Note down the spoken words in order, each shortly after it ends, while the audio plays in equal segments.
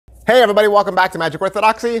Hey everybody, welcome back to Magic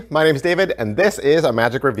Orthodoxy. My name is David, and this is a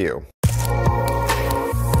Magic Review.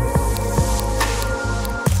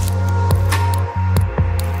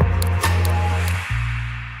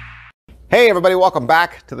 Hey everybody, welcome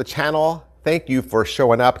back to the channel. Thank you for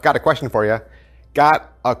showing up. Got a question for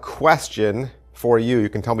you. You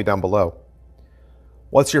can tell me down below.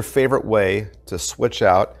 What's your favorite way to switch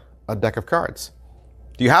out a deck of cards?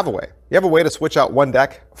 Do you have a way? You have a way to switch out one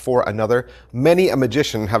deck for another? Many a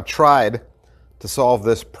magician have tried to solve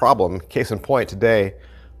this problem. Case in point, today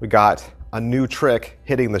we got a new trick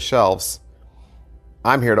hitting the shelves.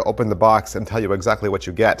 I'm here to open the box and tell you exactly what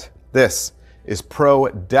you get. This is Pro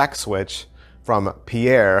Deck Switch from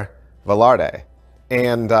Pierre Velarde.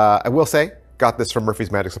 And I will say, got this from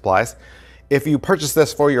Murphy's Magic Supplies. If you purchase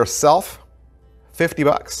this for yourself,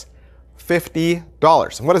 $50.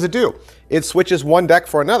 $50. And what does it do? It switches one deck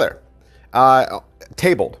for another.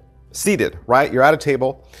 Tabled, seated, right? You're at a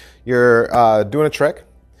table, you're doing a trick.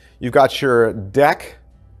 You've got your deck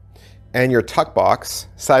and your tuck box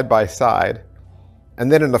side by side. And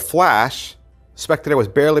then in the flash, spectator was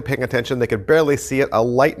barely paying attention. They could barely see it. A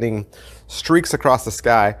lightning streaks across the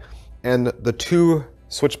sky and the two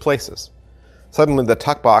switch places. Suddenly the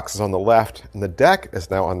tuck box is on the left and the deck is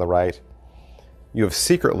now on the right. You have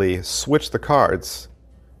secretly switched the cards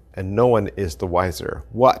and no one is the wiser.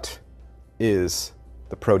 What is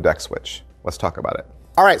the Pro Deck Switch? Let's talk about it.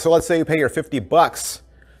 All right, so let's say you pay your $50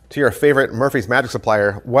 to your favorite Murphy's Magic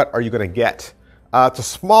supplier. What are you gonna get? It's a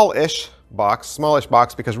smallish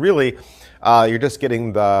box because really you're just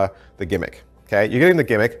getting the gimmick, okay? You're getting the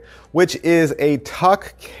gimmick, which is a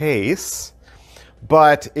tuck case,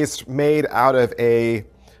 but it's made out of a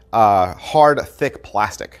hard, thick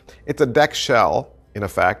plastic. It's a deck shell, in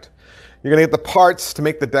effect. You're gonna get the parts to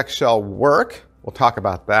make the deck shell work. We'll talk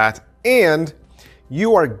about that. And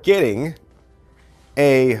you are getting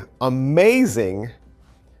an amazing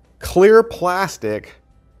clear plastic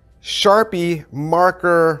Sharpie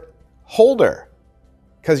marker holder.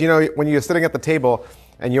 Because you know, when you're sitting at the table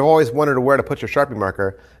and you always wondered where to put your Sharpie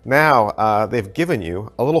marker, now they've given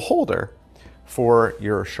you a little holder for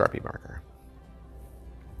your Sharpie marker.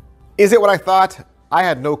 Is it what I thought? I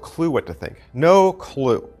had no clue what to think. No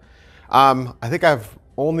clue. I think I've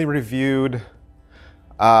only reviewed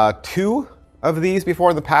 2 of these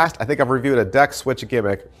before in the past. I think I've reviewed a deck switch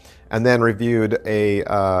gimmick and then reviewed a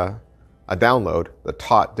download that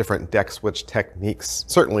taught different deck switch techniques.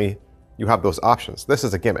 Certainly you have those options. This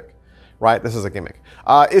is a gimmick, right? This is a gimmick.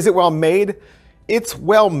 Is it well made? It's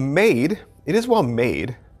well made. It is well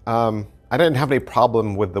made. I didn't have any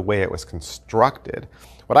problem with the way it was constructed.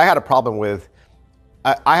 What I had a problem with,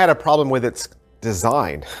 I had a problem with its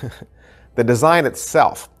design. The design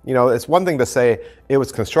itself. You know, it's one thing to say it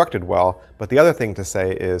was constructed well, but the other thing to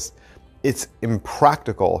say is it's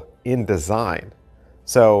impractical in design.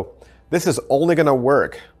 So this is only going to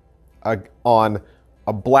work on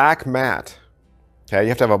a black mat. Okay, you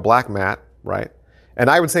have to have a black mat, right? And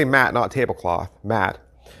I would say mat, not tablecloth, mat.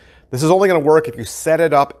 This is only going to work if you set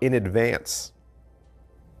it up in advance.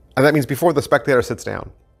 And that means before the spectator sits down.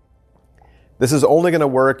 This is only going to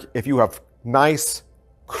work if you have nice,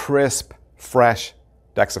 crisp, fresh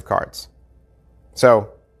decks of cards.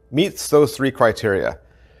 So meets those 3 criteria.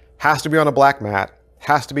 Has to be on a black mat,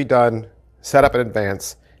 has to be done, set up in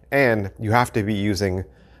advance, and you have to be using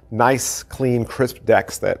nice, clean, crisp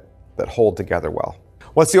decks that hold together well.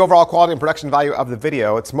 What's the overall quality and production value of the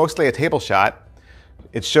video? It's mostly a table shot.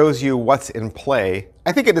 It shows you what's in play.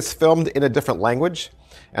 I think it is filmed in a different language,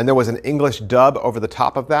 and there was an English dub over the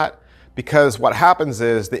top of that, because what happens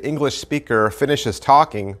is the English speaker finishes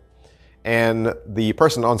talking and the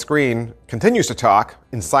person on screen continues to talk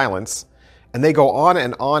in silence, and they go on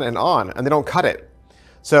and on and on, and they don't cut it.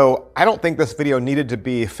 So I don't think this video needed to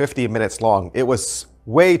be 50 minutes long. It was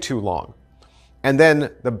way too long. And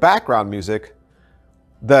then the background music,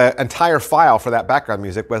 the entire file for that background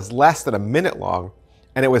music was less than a minute long,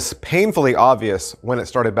 and it was painfully obvious when it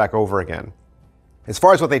started back over again. As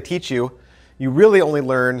far as what they teach you, you really only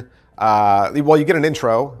learn, well, you get an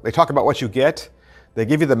intro, they talk about what you get, they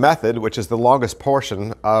give you the method, which is the longest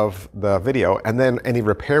portion of the video, and then any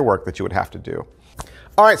repair work that you would have to do.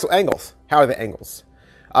 All right, so angles. How are the angles?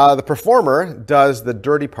 The performer does the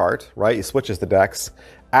dirty part, right? He switches the decks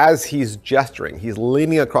as he's gesturing. He's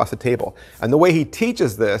leaning across the table. And the way he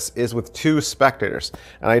teaches this is with 2 spectators.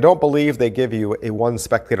 And I don't believe they give you a 1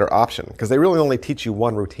 spectator option, because they really only teach you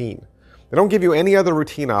 1 routine. They don't give you any other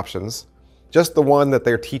routine options, just the one that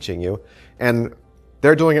they're teaching you. And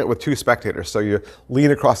they're doing it with 2 spectators. So you lean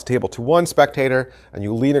across the table to 1 spectator, and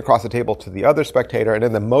you lean across the table to the other spectator, and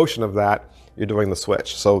in the motion of that, you're doing the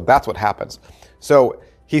switch. So that's what happens. So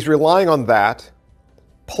he's relying on that,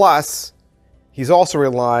 plus he's also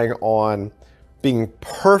relying on being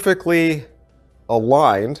perfectly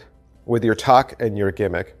aligned with your tuck and your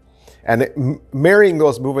gimmick, and marrying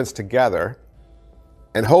those movements together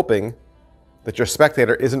and hoping that your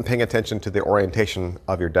spectator isn't paying attention to the orientation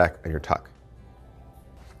of your deck and your tuck.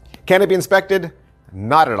 Can it be inspected?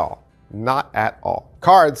 Not at all. Not at all.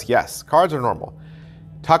 Cards, yes, cards are normal.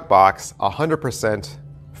 Tuck box, 100%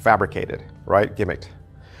 fabricated, right? Gimmicked.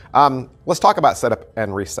 Let's talk about setup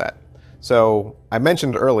and reset. So I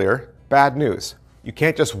mentioned earlier, bad news. You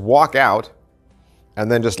can't just walk out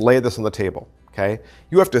and then just lay this on the table, okay?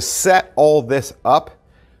 You have to set all this up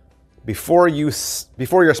before your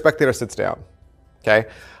spectator sits down, okay?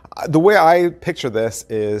 The way I picture this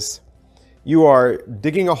is you are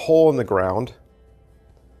digging a hole in the ground,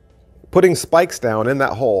 putting spikes down in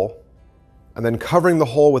that hole, and then covering the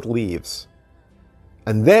hole with leaves,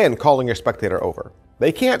 and then calling your spectator over.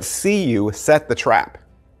 They can't see you set the trap.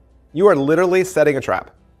 You are literally setting a trap.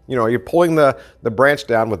 You know, you're pulling the branch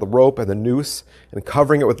down with the rope and the noose and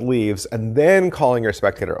covering it with leaves and then calling your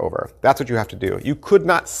spectator over. That's what you have to do. You could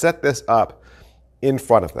not set this up in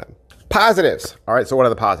front of them. Positives. All right, so what are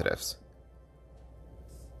the positives?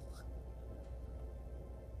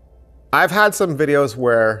 I've had some videos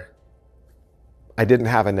where I didn't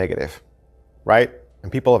have a negative, right?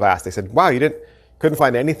 And people have asked, they said, wow, you couldn't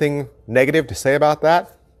find anything negative to say about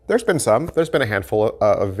that? There's been some. There's been a handful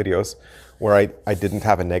of videos where I didn't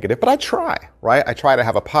have a negative, but I try, right? I try to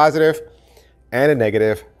have a positive and a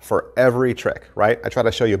negative for every trick, right? I try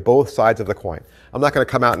to show you both sides of the coin. I'm not going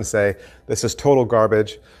to come out and say, this is total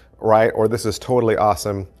garbage, right? Or this is totally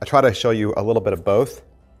awesome. I try to show you a little bit of both.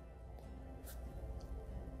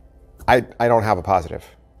 I don't have a positive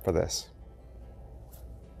for this.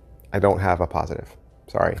 I don't have a positive.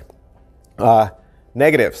 Sorry.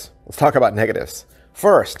 Negatives. Let's talk about negatives.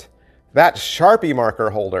 First, that Sharpie marker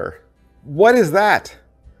holder. What is that?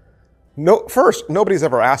 First, nobody's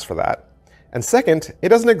ever asked for that. And second, it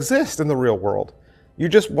doesn't exist in the real world. You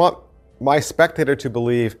just want my spectator to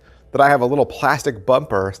believe that I have a little plastic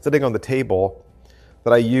bumper sitting on the table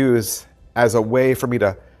that I use as a way for me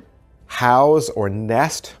to house or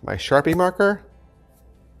nest my Sharpie marker.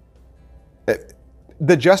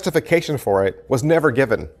 The justification for it was never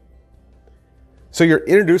given. So you're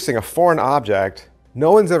introducing a foreign object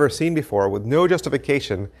no one's ever seen before with no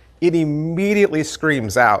justification. It immediately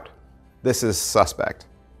screams out, this is suspect,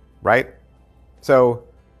 right? So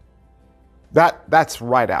that's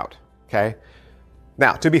right out, okay?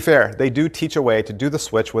 Now, to be fair, they do teach a way to do the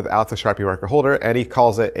switch without the Sharpie marker holder, and he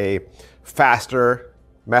calls it a faster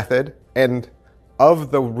method. And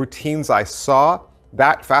of the routines I saw,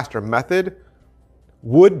 that faster method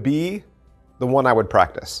would be the one I would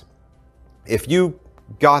practice. If you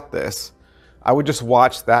got this, I would just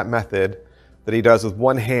watch that method that he does with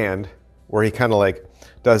one hand, where he kind of like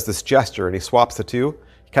does this gesture and he swaps the two.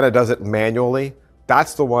 He kind of does it manually.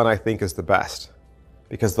 That's the one I think is the best.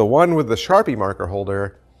 Because the one with the Sharpie marker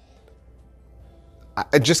holder,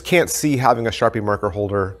 I just can't see having a Sharpie marker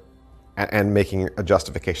holder and making a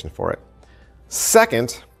justification for it.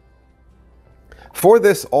 Second, for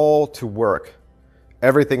this all to work,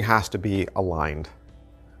 everything has to be aligned,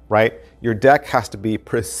 right? Your deck has to be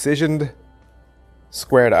precisioned,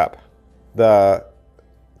 squared up. The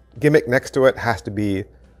gimmick next to it has to be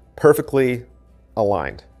perfectly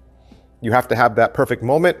aligned. You have to have that perfect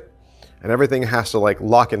moment, and everything has to like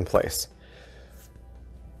lock in place.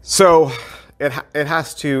 So it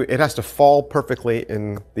has to fall perfectly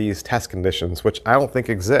in these test conditions, which I don't think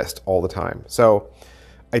exist all the time. So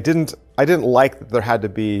I didn't like that there had to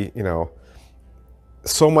be, you know,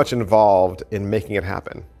 so much involved in making it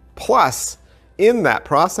happen. Plus, in that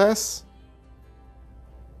process,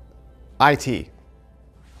 IT.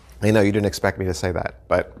 I know you didn't expect me to say that,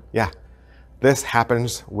 but yeah, this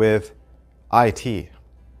happens with IT.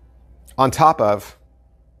 On top of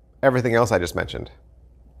everything else I just mentioned,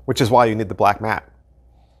 which is why you need the black mat.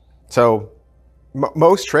 So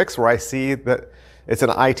most tricks where I see that it's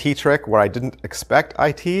an IT trick where I didn't expect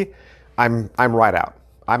IT, I'm right out.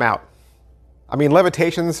 I'm out. I mean,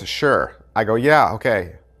 levitations, sure. I go, yeah,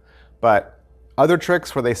 okay. But other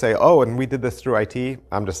tricks where they say, oh, and we did this through IT,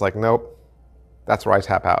 I'm just like, nope, that's where I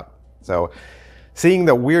tap out. So seeing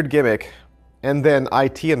the weird gimmick and then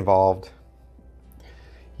IT involved,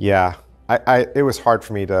 yeah, it was hard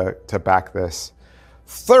for me to back this.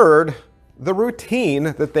 Third, the routine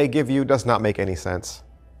that they give you does not make any sense.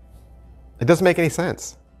 It doesn't make any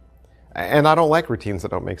sense. And I don't like routines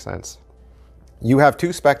that don't make sense. You have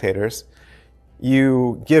two spectators.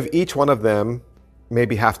 You give each one of them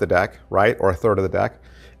maybe half the deck, right? Or a third of the deck.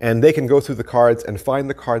 and they can go through the cards and find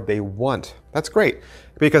the card they want. That's great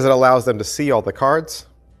because it allows them to see all the cards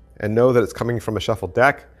and know that it's coming from a shuffled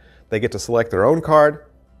deck. They get to select their own card,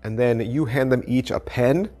 and then you hand them each a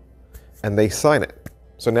pen and they sign it.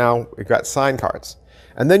 So now we've got signed cards.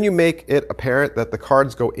 And then you make it apparent that the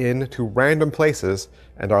cards go into random places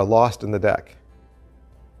and are lost in the deck.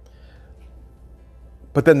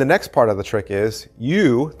 But then the next part of the trick is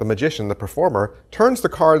you, the magician, the performer, turns the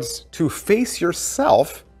cards to face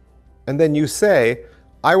yourself, and then you say,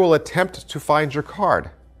 I will attempt to find your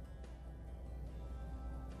card.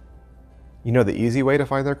 You know the easy way to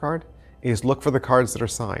find their card is look for the cards that are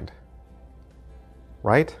signed,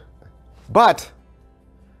 right? But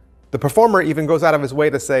the performer even goes out of his way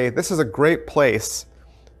to say, this is a great place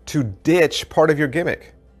to ditch part of your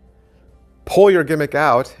gimmick. Pull your gimmick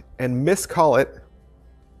out and miscall it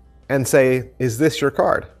and say, is this your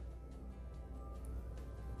card?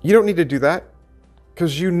 You don't need to do that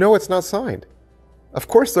because you know it's not signed. Of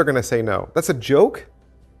course they're going to say no. That's a joke?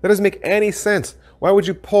 That doesn't make any sense. Why would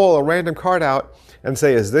you pull a random card out and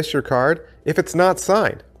say, is this your card, if it's not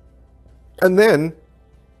signed? And then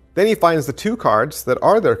he finds the 2 cards that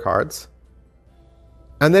are their cards,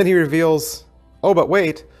 and then he reveals, oh, but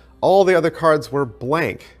wait, all the other cards were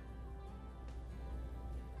blank.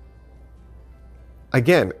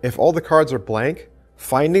 Again, if all the cards are blank,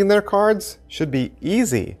 finding their cards should be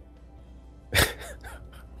easy,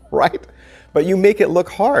 right? But you make it look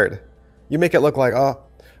hard. You make it look like, oh,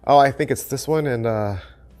 I think it's this one, and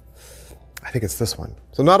I think it's this one.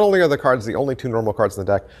 So not only are the cards the only 2 normal cards in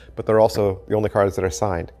the deck, but they're also the only cards that are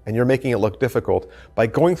signed. And you're making it look difficult by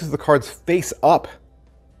going through the cards face up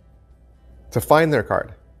to find their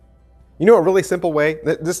card. You know a really simple way,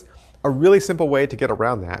 a really simple way to get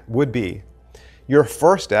around that would be, your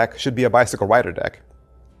first deck should be a bicycle rider deck,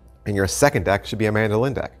 and your second deck should be a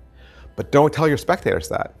mandolin deck. But don't tell your spectators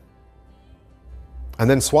that. And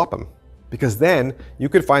then swap them, because then you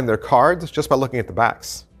could find their cards just by looking at the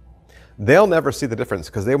backs. They'll never see the difference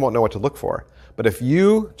because they won't know what to look for. But if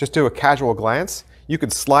you just do a casual glance, you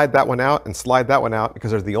could slide that one out and slide that one out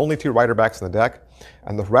because they're the only 2 rider backs in the deck,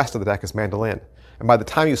 and the rest of the deck is mandolin. And by the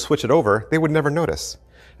time you switch it over, they would never notice.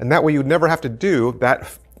 And that way you'd never have to do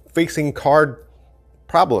that facing card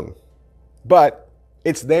problem. But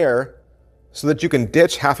it's there so that you can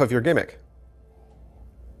ditch half of your gimmick.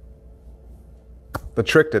 The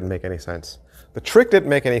trick didn't make any sense. The trick didn't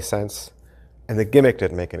make any sense, and the gimmick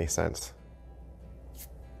didn't make any sense.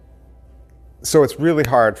 So it's really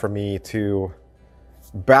hard for me to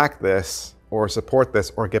back this or support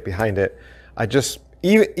this or get behind it. I just,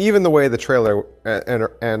 even the way the trailer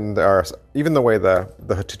even the way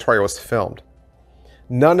the tutorial was filmed,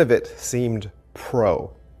 none of it seemed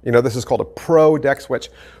pro. You know, this is called a pro deck switch.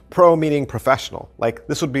 Pro meaning professional. Like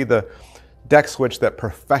this would be the deck switch that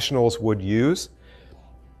professionals would use.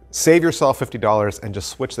 Save yourself $50 and just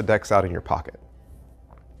switch the decks out in your pocket.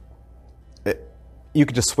 You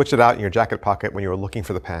could just switch it out in your jacket pocket when you were looking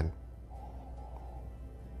for the pen.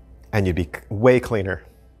 And you'd be way cleaner.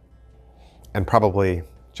 And probably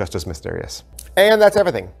just as mysterious. And that's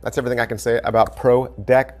everything. That's everything I can say about Pro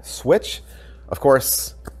Deck Switch. Of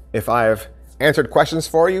course, if I've answered questions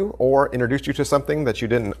for you or introduced you to something that you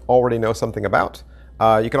didn't already know something about,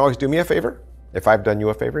 you can always do me a favor. If I've done you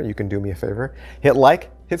a favor, you can do me a favor. Hit like,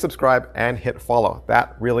 hit subscribe, and hit follow.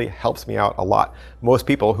 That really helps me out a lot. Most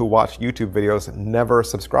people who watch YouTube videos never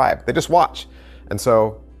subscribe. They just watch. And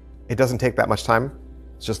so it doesn't take that much time.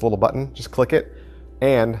 It's just a little button. Just click it.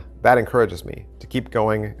 And that encourages me to keep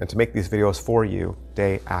going and to make these videos for you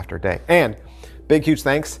day after day. And big, huge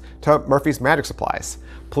thanks to Murphy's Magic Supplies.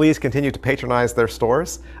 Please continue to patronize their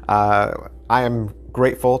stores. I am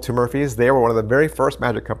grateful to Murphy's. They were one of the very first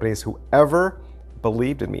magic companies who ever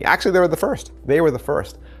believed in me. Actually, they were the first. They were the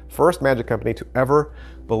first magic company to ever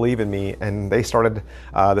believe in me. And they started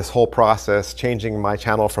this whole process, changing my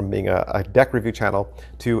channel from being a deck review channel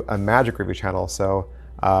to a magic review channel. So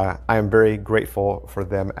I am very grateful for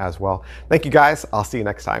them as well. Thank you guys. I'll see you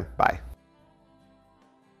next time. Bye.